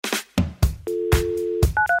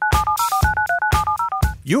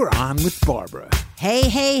You're on with Barbara. Hey,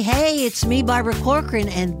 hey, hey, it's me, Barbara Corcoran,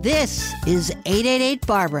 and this is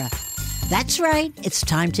 888-BARBARA. That's right, it's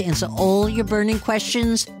time to answer all your burning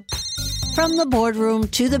questions. From the boardroom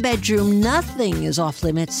to the bedroom, nothing is off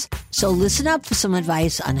limits. So listen up for some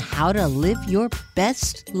advice on how to live your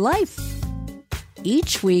best life.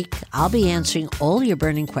 Each week, I'll be answering all your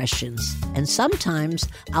burning questions, and sometimes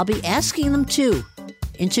I'll be asking them too,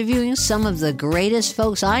 interviewing some of the greatest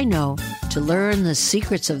folks I know to learn the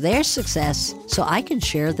secrets of their success so I can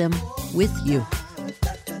share them with you.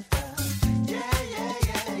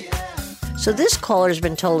 So this caller's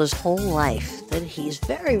been told his whole life that he's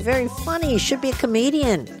very, very funny. He should be a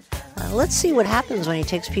comedian. Let's see what happens when he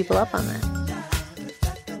takes people up on that.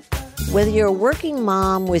 Whether you're a working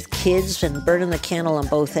mom with kids and burning the candle on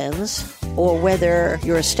both ends, or whether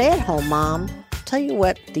you're a stay-at-home mom, I'll tell you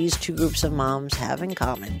what these two groups of moms have in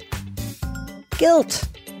common. Guilt.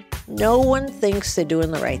 No one thinks they're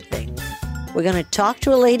doing the right thing. We're going to talk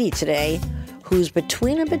to a lady today who's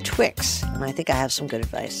between and betwixt, and I think I have some good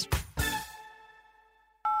advice.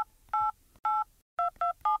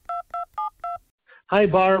 Hi,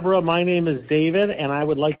 Barbara. My name is David, and I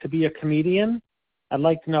would like to be a comedian. I'd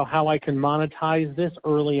like to know how I can monetize this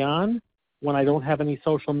early on when I don't have any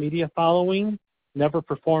social media following, never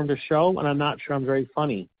performed a show, and I'm not sure I'm very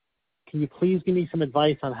funny. Can you please give me some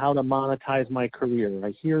advice on how to monetize my career?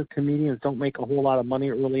 I hear comedians don't make a whole lot of money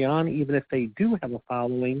early on, even if they do have a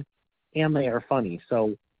following and they are funny.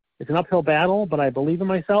 So it's an uphill battle, but I believe in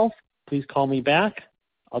myself. Please call me back.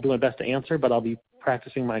 I'll do my best to answer, but I'll be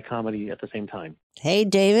practicing my comedy at the same time. Hey,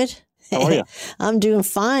 David. How are you? I'm doing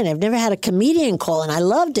fine. I've never had a comedian call, and I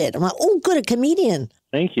loved it. I'm like, oh, good, a comedian.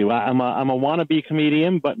 Thank you. I'm a wannabe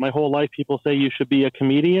comedian, but my whole life people say you should be a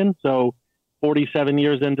comedian. So 47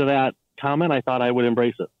 years into that comment, I thought I would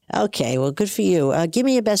embrace it. Okay, well, good for you. Give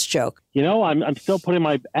me your best joke. You know, I'm still putting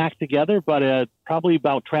my act together, but probably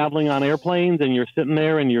about traveling on airplanes, and you're sitting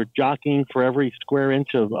there and you're jockeying for every square inch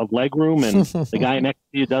of leg room, and the guy next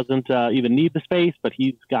to you doesn't even need the space, but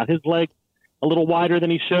he's got his leg a little wider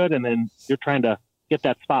than he should, and then you're trying to get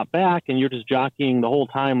that spot back, and you're just jockeying the whole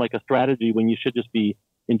time like a strategy when you should just be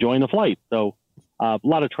enjoying the flight. So a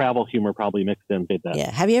lot of travel humor probably mixed in with that.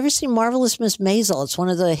 Yeah. Have you ever seen Marvelous Miss Maisel? It's one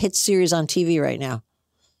of the hit series on TV right now.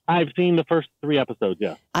 I've seen the first 3 episodes,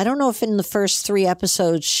 yeah. I don't know if in the first 3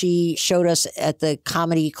 episodes she showed us at the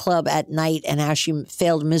comedy club at night and how she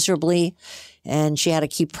failed miserably. And she had to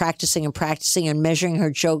keep practicing and measuring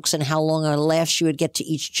her jokes and how long a laugh she would get to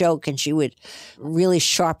each joke. And she would really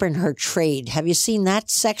sharpen her trade. Have you seen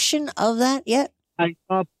that section of that yet? I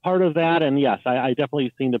saw part of that. And yes, I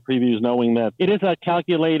definitely seen the previews knowing that it is a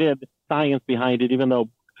calculated science behind it, even though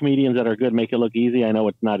comedians that are good make it look easy. I know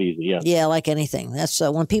it's not easy. Yeah. Yeah, like anything. That's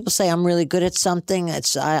when people say I'm really good at something.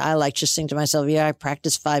 I like just think to myself, yeah, I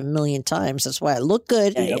practiced 5 million times. That's why I look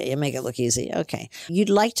good. Yep. You make it look easy. Okay. You'd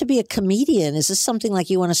like to be a comedian. Is this something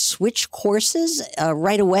like you want to switch courses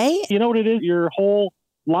right away? You know what it is? Your whole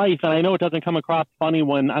life, and I know it doesn't come across funny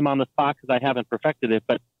when I'm on the spot because I haven't perfected it,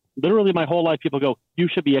 but literally my whole life people go, you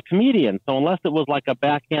should be a comedian. So unless it was like a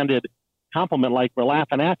backhanded compliment, like we're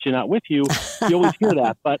laughing at you, not with you, you always hear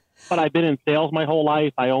that. But I've been in sales my whole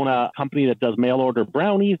life. I own a company that does mail order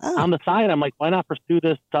brownies. On the side, I'm like, why not pursue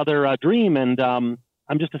this other dream? And I'm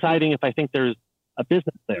just deciding if I think there's a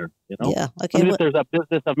business there, you know? Yeah. Okay. If there's a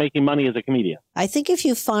business of making money as a comedian. I think if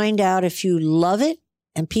you find out if you love it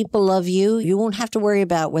and people love you, you won't have to worry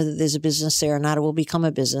about whether there's a business there or not. It will become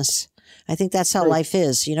a business. I think that's how life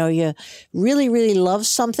is. You know, you really, really love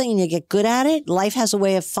something and you get good at it. Life has a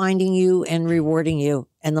way of finding you and rewarding you,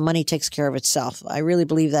 and the money takes care of itself. I really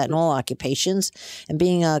believe that in all occupations. And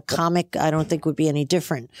being a comic, I don't think would be any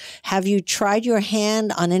different. Have you tried your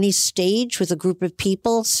hand on any stage with a group of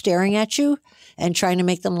people staring at you and trying to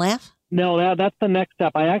make them laugh? No, that's the next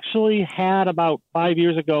step. I actually had about 5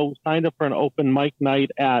 years ago signed up for an open mic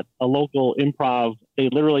night at a local improv. They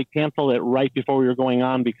literally canceled it right before we were going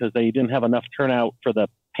on because they didn't have enough turnout for the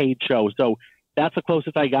paid show. So that's the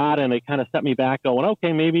closest I got, and it kind of set me back going,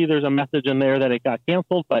 okay, maybe there's a message in there that it got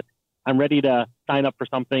canceled, but I'm ready to sign up for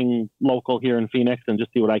something local here in Phoenix and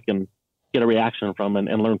just see what I can get a reaction from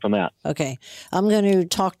and learn from that. Okay. I'm going to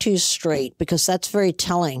talk to you straight because that's very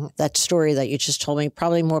telling, that story that you just told me,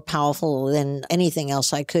 probably more powerful than anything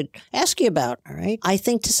else I could ask you about. All right. I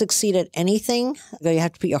think to succeed at anything, you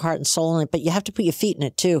have to put your heart and soul in it, but you have to put your feet in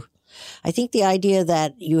it too. I think the idea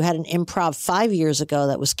that you had an improv 5 years ago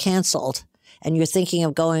that was canceled and you're thinking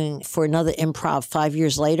of going for another improv 5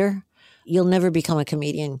 years later, you'll never become a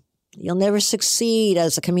comedian. You'll never succeed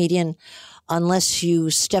as a comedian unless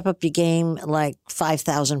you step up your game like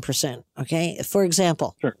 5,000%. Okay. For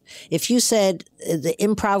example, Sure. if you said the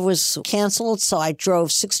improv was canceled, so I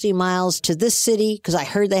drove 60 miles to this city because I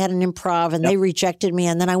heard they had an improv and they rejected me.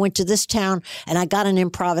 And then I went to this town and I got an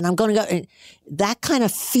improv and I'm going to go. That kind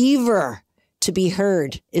of fever to be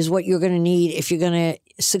heard is what you're going to need if you're going to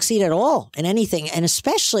succeed at all in anything, and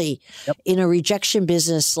especially in a rejection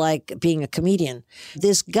business like being a comedian.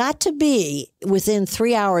 There's got to be, within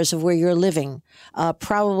 3 hours of where you're living,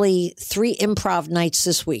 probably 3 improv nights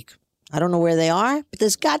this week. I don't know where they are, but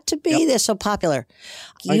there's got to be. They're so popular.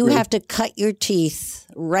 You have to cut your teeth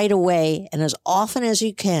right away and as often as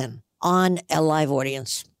you can on a live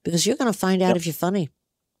audience, because you're going to find out if you're funny.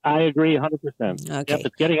 I agree 100%. Okay. Yep,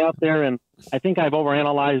 it's getting out there, and I think I've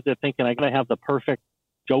overanalyzed it, thinking I got to have the perfect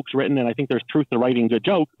jokes written, and I think there's truth to writing good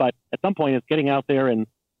jokes, but at some point it's getting out there and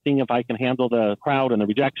seeing if I can handle the crowd and the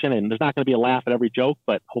rejection, and there's not going to be a laugh at every joke,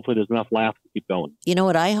 but hopefully there's enough laughs to keep going. You know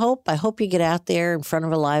what I hope? I hope you get out there in front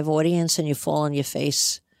of a live audience and you fall on your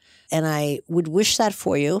face. And I would wish that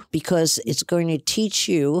for you, because it's going to teach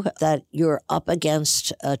you that you're up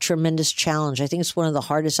against a tremendous challenge. I think it's one of the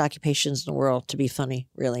hardest occupations in the world to be funny,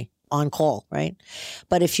 really, on call, right?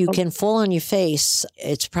 But if you can fall on your face,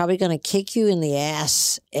 it's probably going to kick you in the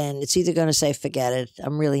ass, and it's either going to say, forget it,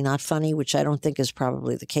 I'm really not funny, which I don't think is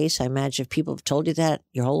probably the case. I imagine if people have told you that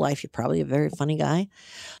your whole life, you're probably a very funny guy.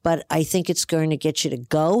 But I think it's going to get you to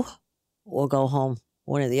go or go home,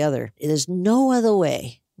 one or the other. There's no other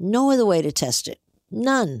way to test it.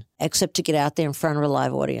 None, except to get out there in front of a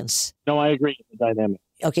live audience. No, I agree with the dynamic.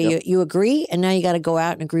 Okay, you agree, and now you got to go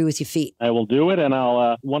out and agree with your feet. I will do it, and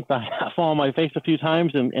I'll once I fall on my face a few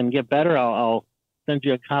times and get better, I'll send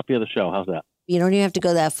you a copy of the show. How's that? You don't even have to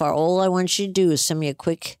go that far. All I want you to do is send me a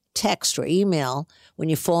quick text or email when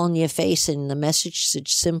you fall on your face, and the message should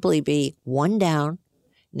simply be one down,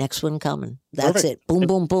 next one coming. That's it. Boom,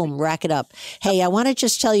 boom, boom. Rack it up. Hey, I want to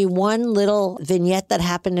just tell you one little vignette that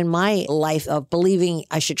happened in my life of believing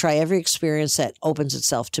I should try every experience that opens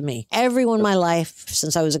itself to me. Everyone in my life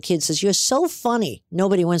since I was a kid says, you're so funny.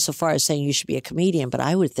 Nobody went so far as saying you should be a comedian, but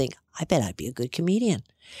I would think, I bet I'd be a good comedian.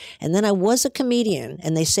 And then I was a comedian,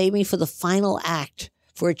 and they saved me for the final act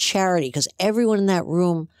for a charity, because everyone in that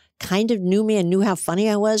room kind of knew me and knew how funny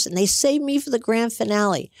I was, and they saved me for the grand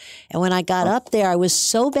finale. And when I got up there, I was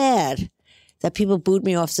so bad that people booed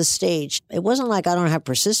me off the stage. It wasn't like I don't have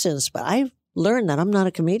persistence, but I learned that I'm not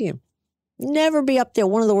a comedian. Never be up there.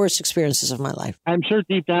 One of the worst experiences of my life. I'm sure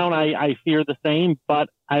deep down I fear the same, but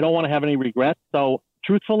I don't want to have any regrets. So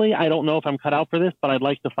truthfully, I don't know if I'm cut out for this, but I'd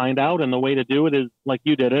like to find out. And the way to do it is, like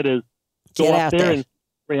you did it, is go up there and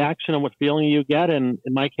reaction and what feeling you get. And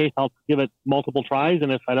in my case, I'll give it multiple tries.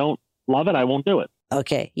 And if I don't love it, I won't do it.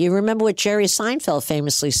 Okay. You remember what Jerry Seinfeld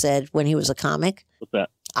famously said when he was a comic? What's that?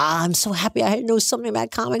 I'm so happy I know something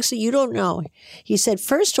about comics that you don't know. He said,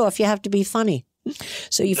 first off, you have to be funny.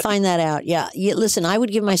 So you find that out. Yeah. Listen, I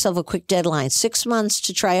would give myself a quick deadline, 6 months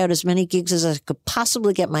to try out as many gigs as I could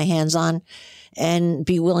possibly get my hands on, and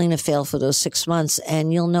be willing to fail for those 6 months.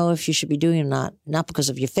 And you'll know if you should be doing it or not. Not because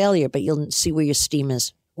of your failure, but you'll see where your steam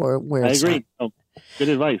is or where it's not. I agree. Oh, good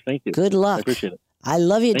advice. Thank you. Good luck. I appreciate it. I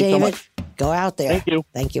love you, Thanks David. So much. Go out there. Thank you.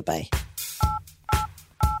 Thank you. Bye.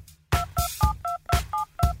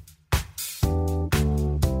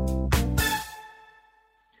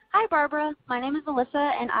 Hi, Barbara. My name is Alyssa,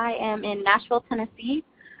 and I am in Nashville, Tennessee.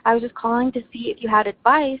 I was just calling to see if you had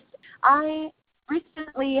advice. I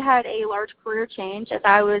recently had a large career change as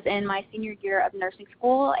I was in my senior year of nursing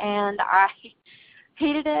school, and I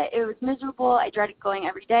hated it. It was miserable. I dreaded going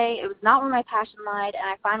every day. It was not where my passion lied, and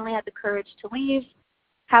I finally had the courage to leave.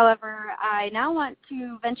 However, I now want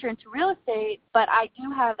to venture into real estate, but I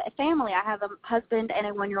do have a family. I have a husband and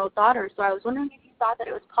a 1-year-old daughter, so I was wondering if you thought that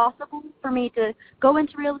it was possible for me to go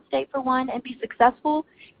into real estate, for one, and be successful,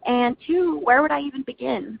 and two, where would I even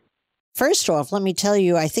begin? First off, let me tell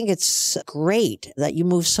you, I think it's great that you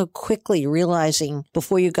moved so quickly, realizing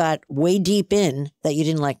before you got way deep in that you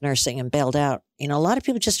didn't like nursing and bailed out. You know, a lot of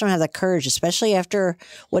people just don't have that courage, especially after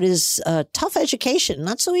what is a tough education.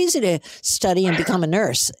 Not so easy to study and become a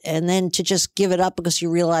nurse, and then to just give it up because you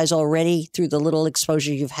realize already through the little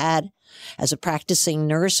exposure you've had as a practicing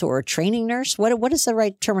nurse or a training nurse. What is the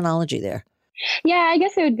right terminology there? Yeah, I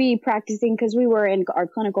guess it would be practicing, because we were in our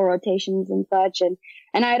clinical rotations and such. And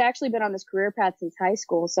I had actually been on this career path since high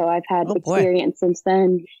school, so I've had experience since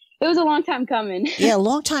then. It was a long time coming. Yeah, a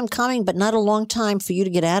long time coming, but not a long time for you to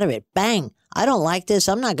get out of it. Bang. I don't like this.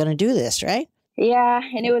 I'm not going to do this, right? Yeah,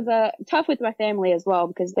 and it was tough with my family as well,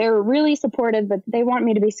 because they were really supportive, but they want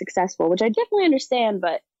me to be successful, which I definitely understand,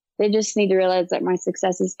 but They just need to realize that my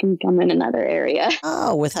successes can come in another area.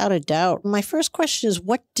 Oh, without a doubt. My first question is,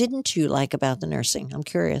 what didn't you like about the nursing? I'm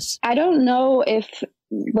curious. I don't know if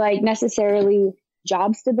necessarily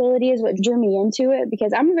job stability is what drew me into it,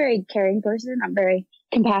 because I'm a very caring person. I'm very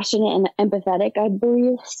compassionate and empathetic, I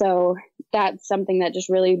believe. So that's something that just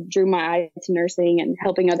really drew my eye to nursing and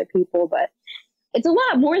helping other people. But it's a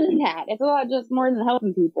lot more than that. It's a lot just more than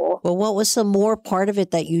helping people. Well, what was the more part of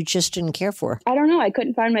it that you just didn't care for? I don't know. I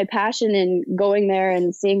couldn't find my passion in going there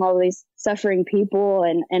and seeing all these suffering people.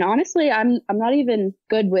 And honestly, I'm not even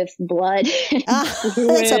good with blood.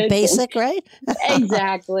 That's a basic, right?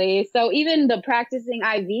 Exactly. So even the practicing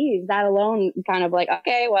IVs, that alone kind of like,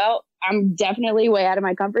 okay, well, I'm definitely way out of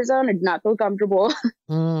my comfort zone. I do not feel comfortable.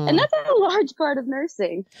 And that's a large part of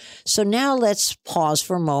nursing. So now let's pause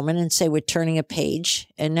for a moment and say we're turning a page.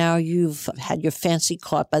 And now you've had your fancy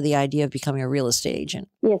caught by the idea of becoming a real estate agent.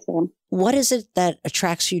 Yes, ma'am. What is it that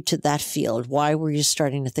attracts you to that field? Why were you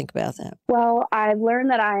starting to think about that? Well, I've learned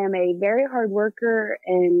that I am a very hard worker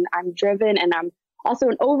and I'm driven and I'm also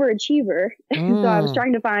an overachiever. So I was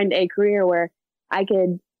trying to find a career where I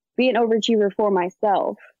could be an overachiever for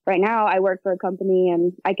myself. Right now, I work for a company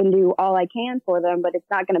and I can do all I can for them, but it's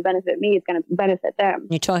not going to benefit me. It's going to benefit them.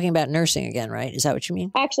 You're talking about nursing again, right? Is that what you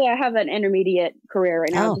mean? Actually, I have an intermediate career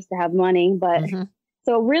right now just to have money. But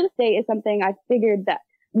so real estate is something I figured that,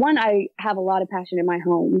 one, I have a lot of passion in my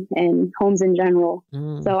home and homes in general.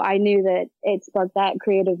 So I knew that it sparked that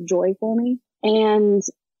creative joy for me. And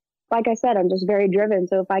like I said, I'm just very driven.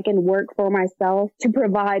 So if I can work for myself to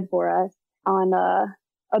provide for us on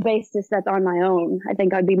a basis that's on my own, I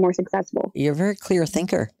think I'd be more successful. You're a very clear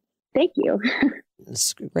thinker. Thank you.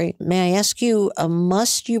 That's great. May I ask you,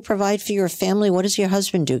 must you provide for your family? What does your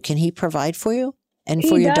husband do? Can he provide for you and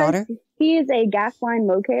for your daughter? He is a gas line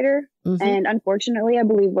locator. And unfortunately, I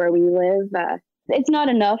believe where we live, it's not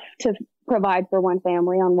enough to provide for one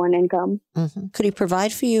family on one income. Could he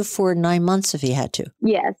provide for you for 9 months if he had to?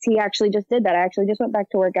 Yes, he actually just did that. I actually just went back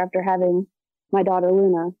to work after having my daughter,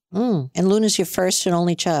 Luna. And Luna's your first and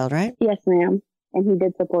only child, right? Yes, ma'am. And he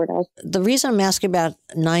did support us. The reason I'm asking about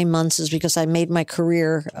 9 months is because I made my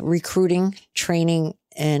career recruiting, training,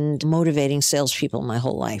 and motivating salespeople my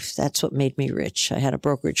whole life. That's what made me rich. I had a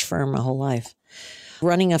brokerage firm my whole life.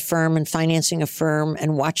 Running a firm and financing a firm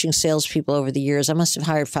and watching salespeople over the years, I must have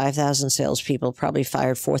hired 5,000 salespeople, probably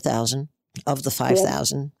fired 4,000 of the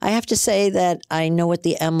 5,000. I have to say that I know what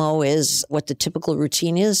the MO is, what the typical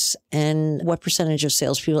routine is, and what percentage of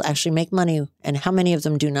salespeople actually make money and how many of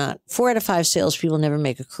them do not. 4 out of 5 salespeople never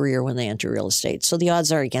make a career when they enter real estate. So the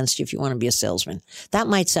odds are against you if you want to be a salesman. That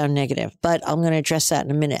might sound negative, but I'm going to address that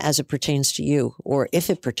in a minute as it pertains to you, or if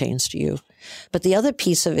it pertains to you. But the other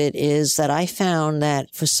piece of it is that I found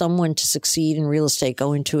that for someone to succeed in real estate,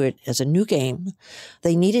 go into it as a new game,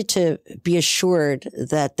 they needed to be assured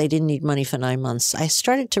that they didn't need money for 9 months. I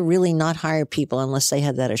started to really not hire people unless they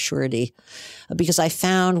had that assurity, because I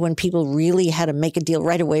found when people really had to make a deal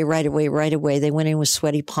right away, they went in with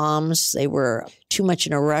sweaty palms. They were too much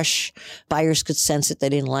in a rush. Buyers could sense it. They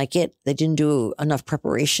didn't like it. They didn't do enough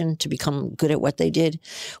preparation to become good at what they did.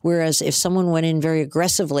 Whereas if someone went in very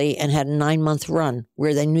aggressively and had a 9-month run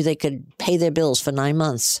where they knew they could pay their bills for 9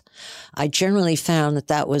 months, I generally found that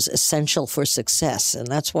that was essential for success. And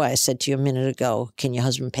that's why I said to you a minute ago, can your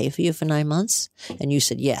husband pay for you for 9 months? And you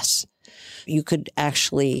said yes. You could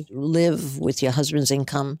actually live with your husband's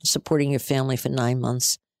income, supporting your family for 9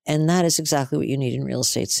 months. And that is exactly what you need in real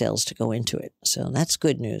estate sales to go into it. So that's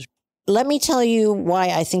good news. Let me tell you why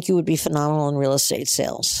I think you would be phenomenal in real estate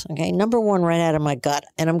sales. Okay. Number one, right out of my gut.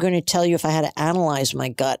 And I'm going to tell you, if I had to analyze my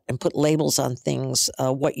gut and put labels on things,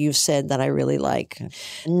 what you've said that I really like.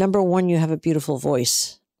 Number one, you have a beautiful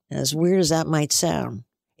voice. And as weird as that might sound,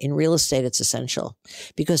 in real estate, it's essential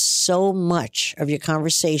because so much of your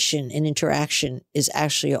conversation and interaction is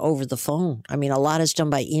actually over the phone. I mean, a lot is done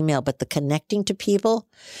by email, but the connecting to people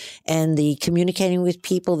and the communicating with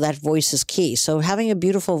people, that voice is key. So having a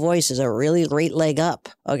beautiful voice is a really great leg up.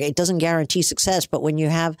 Okay. It doesn't guarantee success, but when you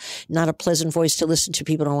have not a pleasant voice to listen to,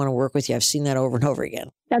 people don't want to work with you. I've seen that over and over again.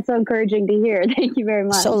 That's so encouraging to hear. Thank you very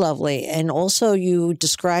much. So lovely. And also you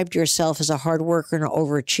described yourself as a hard worker and an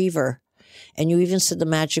overachiever. And you even said the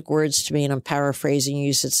magic words to me, and I'm paraphrasing.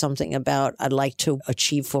 You said something about, I'd like to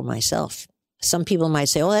achieve for myself. Some people might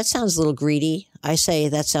say, oh, that sounds a little greedy. I say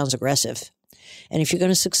that sounds aggressive. And if you're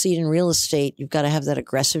going to succeed in real estate, you've got to have that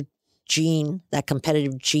aggressive gene, that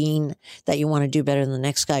competitive gene that you want to do better than the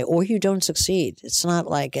next guy, or you don't succeed. It's not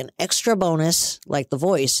like an extra bonus like the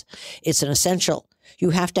voice. It's an essential. You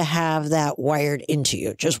have to have that wired into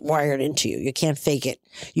you, just wired into you. You can't fake it.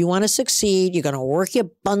 You want to succeed. You're going to work your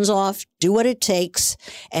buns off, do what it takes,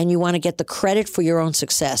 and you want to get the credit for your own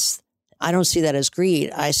success. I don't see that as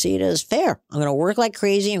greed. I see it as fair. I'm going to work like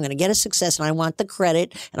crazy. I'm going to get a success, and I want the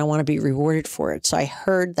credit, and I want to be rewarded for it. So I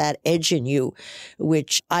heard that edge in you,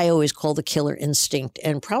 which I always call the killer instinct.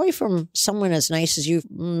 And probably from someone as nice as you,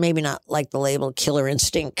 maybe not like the label killer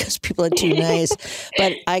instinct because people are too nice,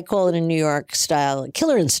 but I call it in New York style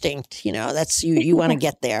killer instinct. You know, that's you want to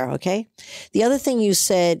get there. Okay. The other thing you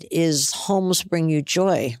said is homes bring you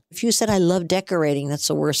joy. If you said, I love decorating, that's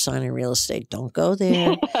the worst sign in real estate. Don't go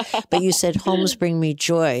there. But you said, homes bring me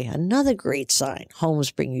joy. Another great sign.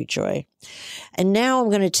 Homes bring you joy. And now I'm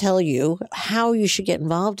going to tell you how you should get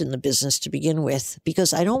involved in the business to begin with,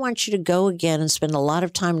 because I don't want you to go again and spend a lot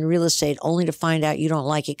of time in real estate only to find out you don't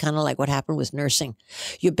like it, kind of like what happened with nursing.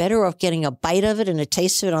 You're better off getting a bite of it and a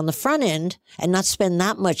taste of it on the front end and not spend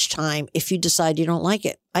that much time if you decide you don't like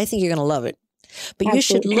it. I think you're going to love it. But you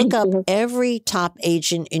should look up every top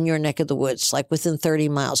agent in your neck of the woods, like within 30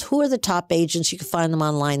 miles. Who are the top agents? You can find them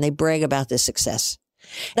online. They brag about their success.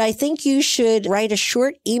 I think you should write a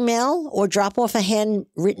short email or drop off a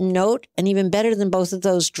handwritten note. And even better than both of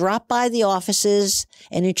those, drop by the offices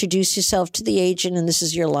and introduce yourself to the agent. And this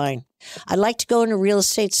is your line. I'd like to go into real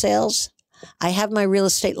estate sales. I have my real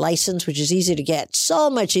estate license, which is easy to get, so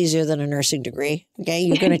much easier than a nursing degree. Okay.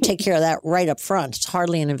 You're going to take care of that right up front. It's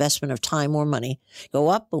hardly an investment of time or money. Go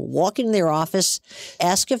up, walk in their office,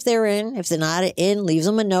 ask if they're in. If they're not in, leave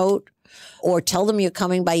them a note or tell them you're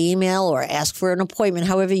coming by email or ask for an appointment.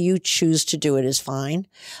 However you choose to do it is fine.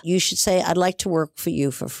 You should say, I'd like to work for you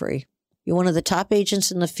for free. You're one of the top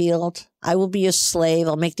agents in the field. I will be your slave.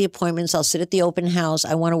 I'll make the appointments. I'll sit at the open house.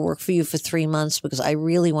 I want to work for you for 3 months because I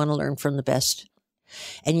really want to learn from the best.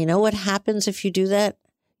 And you know what happens if you do that?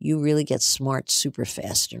 You really get smart super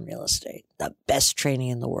fast in real estate. The best training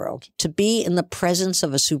in the world. To be in the presence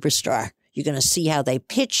of a superstar. You're going to see how they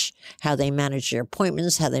pitch, how they manage their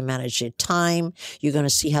appointments, how they manage their time. You're going to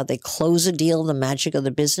see how they close a deal, the magic of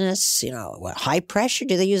the business. You know, what, high pressure?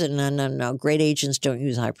 Do they use it? No. Great agents don't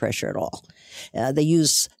use high pressure at all. They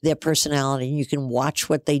use their personality, and you can watch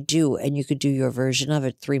what they do, and you could do your version of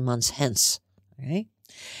it 3 months hence. Right?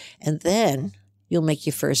 And then you'll make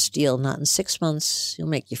your first deal, not in 6 months. You'll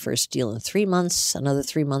make your first deal in 3 months, another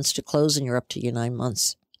 3 months to close, and you're up to your 9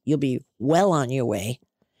 months. You'll be well on your way.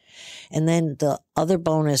 And then the other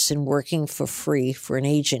bonus in working for free for an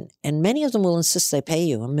agent, and many of them will insist they pay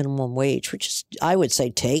you a minimum wage, which is, I would say,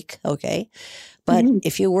 take, okay? But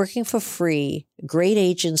if you're working for free, great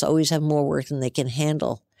agents always have more work than they can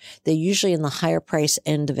handle. They're usually in the higher price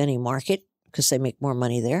end of any market because they make more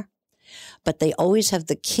money there. But they always have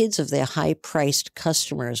the kids of their high-priced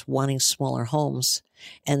customers wanting smaller homes,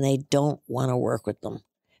 and they don't want to work with them.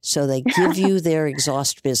 So they give you their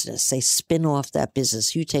exhaust business. They spin off that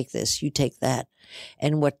business. You take this, you take that.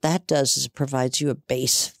 And what that does is it provides you a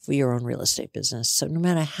base for your own real estate business. So no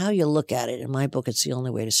matter how you look at it, in my book, it's the only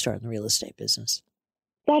way to start in the real estate business.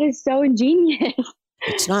 That is so ingenious.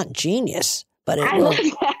 It's not ingenious, but it I will. love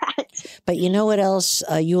that. But you know what else?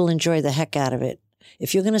 You will enjoy the heck out of it.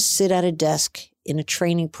 If you're going to sit at a desk in a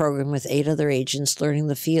training program with 8 other agents learning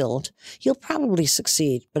the field, you'll probably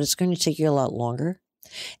succeed, but it's going to take you a lot longer.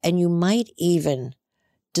 And you might even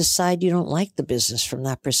decide you don't like the business from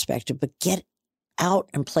that perspective, but get out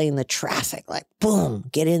and play in the traffic. Like, boom,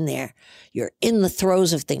 get in there. You're in the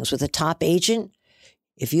throes of things with a top agent.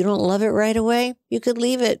 If you don't love it right away, you could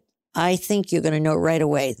leave it. I think you're going to know right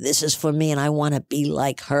away, this is for me and I want to be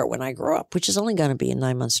like her when I grow up, which is only going to be in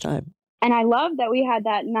 9 months' time. And I love that we had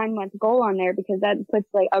that 9-month goal on there because that puts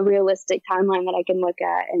like a realistic timeline that I can look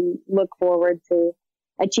at and look forward to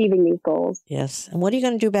achieving these goals. Yes. And what are you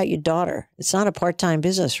going to do about your daughter? It's not a part-time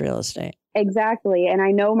business, real estate. Exactly. And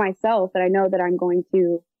I know myself that I know that I'm going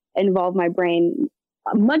to involve my brain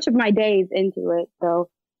much of my days into it. So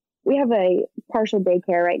we have a partial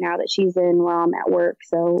daycare right now that she's in while I'm at work.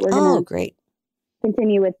 So we're going to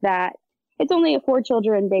continue with that. It's only a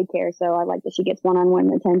 4-children daycare, so I like that she gets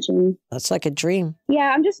one-on-one attention. That's like a dream.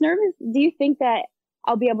 Yeah, I'm just nervous. Do you think that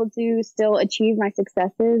I'll be able to still achieve my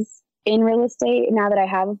successes in real estate now that I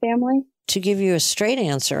have a family? To give you a straight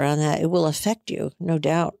answer on that, it will affect you, no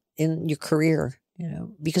doubt, in your career,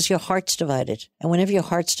 because your heart's divided. And whenever your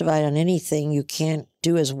heart's divided on anything, you can't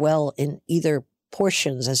do as well in either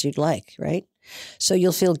portions as you'd like, right? So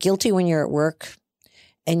you'll feel guilty when you're at work,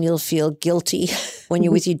 and you'll feel guilty when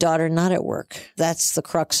you're with your daughter not at work. That's the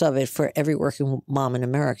crux of it for every working mom in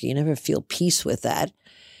America. You never feel peace with that,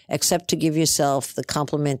 except to give yourself the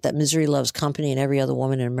compliment that misery loves company and every other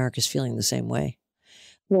woman in America is feeling the same way.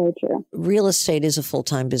 Very true. Real estate is a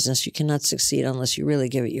full-time business. You cannot succeed unless you really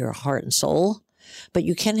give it your heart and soul. But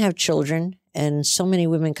you can have children, and so many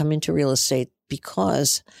women come into real estate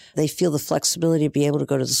because they feel the flexibility to be able to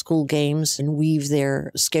go to the school games and weave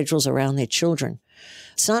their schedules around their children.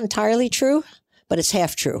 It's not entirely true, but it's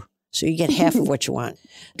half true. So you get half of what you want.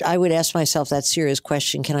 I would ask myself that serious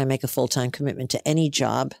question, can I make a full-time commitment to any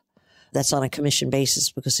job that's on a commission basis?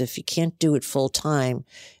 Because if you can't do it full-time,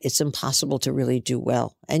 it's impossible to really do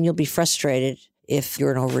well. And you'll be frustrated if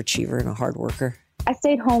you're an overachiever and a hard worker. I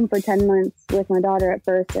stayed home for 10 months with my daughter at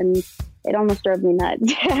first, and it almost drove me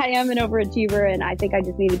nuts. I am an overachiever, and I think I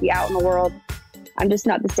just need to be out in the world. I'm just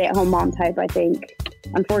not the stay-at-home mom type, I think,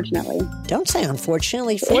 unfortunately. Don't say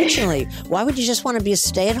unfortunately. Fortunately. Why would you just want to be a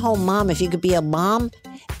stay-at-home mom if you could be a mom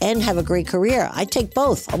and have a great career? I take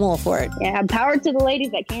both. I'm all for it. Yeah, power to the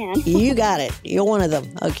ladies that can. You got it. You're one of them.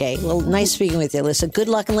 Okay. Well, nice speaking with you, Alyssa. Good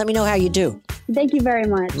luck, and let me know how you do. Thank you very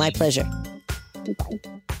much. My pleasure. Bye.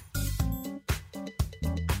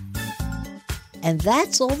 And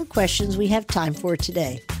that's all the questions we have time for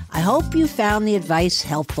today. I hope you found the advice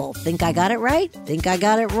helpful. Think I got it right? Think I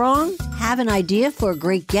got it wrong? Have an idea for a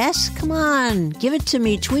great guest? Come on, give it to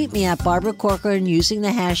me. Tweet me at Barbara Corcoran using the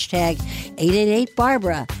hashtag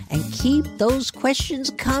 888-BARBARA. And keep those questions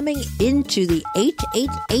coming into the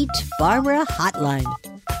 888-BARBARA hotline.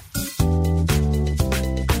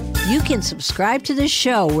 You can subscribe to this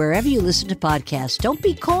show wherever you listen to podcasts. Don't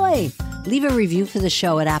be coy. Leave a review for the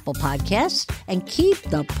show at Apple Podcasts and keep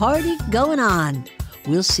the party going on.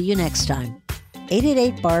 We'll see you next time.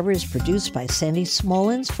 888-BARBARA is produced by Sandy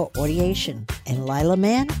Smollins for Audiation, and Lila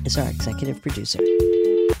Mann is our executive producer.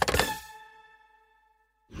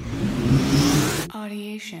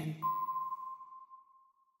 Audiation.